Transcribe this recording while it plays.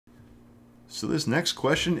So this next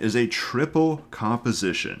question is a triple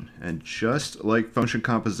composition. And just like function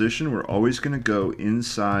composition, we're always going to go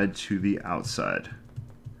inside to the outside.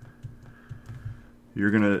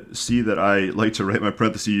 You're going to see that I like to write my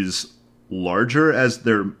parentheses larger as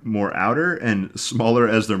they're more outer and smaller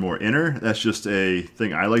as they're more inner. That's just a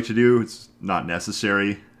thing I like to do. It's not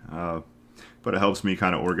necessary, but it helps me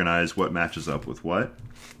kind of organize what matches up with what.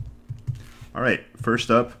 All right,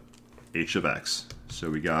 first up, h of x. So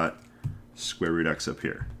we got square root x up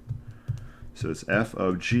here. So it's f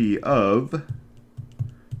of g of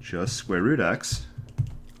just square root x.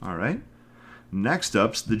 All right. Next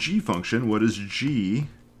up's the g function. What is g?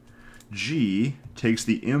 G takes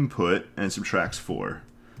the input and subtracts 4.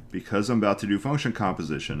 Because I'm about to do function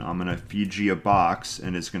composition, I'm going to feed g a box,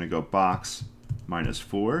 and it's going to go box minus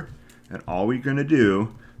 4. And all we're going to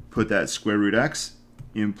do, put that square root x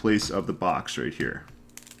in place of the box right here.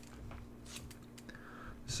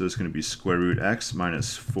 So it's going to be square root x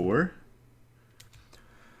minus 4.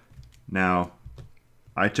 Now,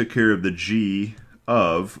 I took care of the g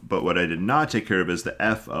of, but what I did not take care of is the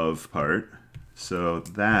f of part. So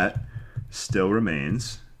that still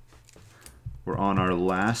remains. We're on our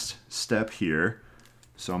last step here.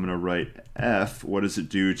 So I'm going to write f. What does it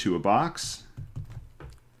do to a box?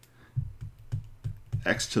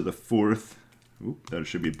 X to the 4th. Oop, that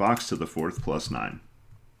should be box to the 4th plus 9.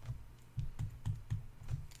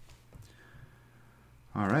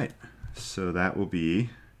 All right, so that will be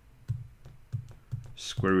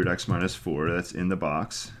square root x minus 4, that's in the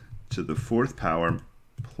box, to the 4th power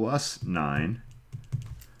plus 9.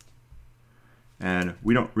 And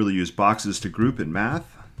we don't really use boxes to group in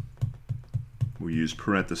math. We use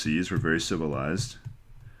parentheses, we're very civilized.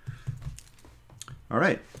 All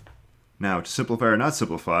right, now to simplify or not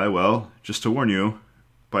simplify, well, just to warn you,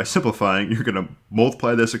 by simplifying, you're going to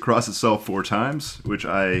multiply this across itself 4 times, which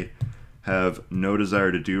I have no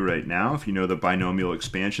desire to do right now. If you know the binomial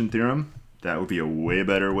expansion theorem, that would be a way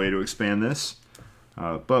better way to expand this.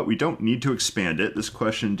 But we don't need to expand it. This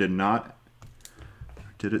question did not,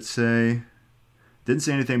 did it say? Didn't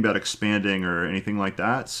say anything about expanding or anything like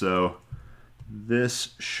that. So this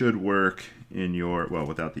should work in your, well,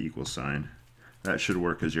 without the equal sign. That should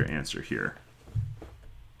work as your answer here.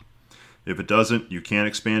 If it doesn't, you can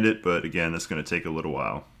expand it, but again, that's going to take a little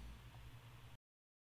while.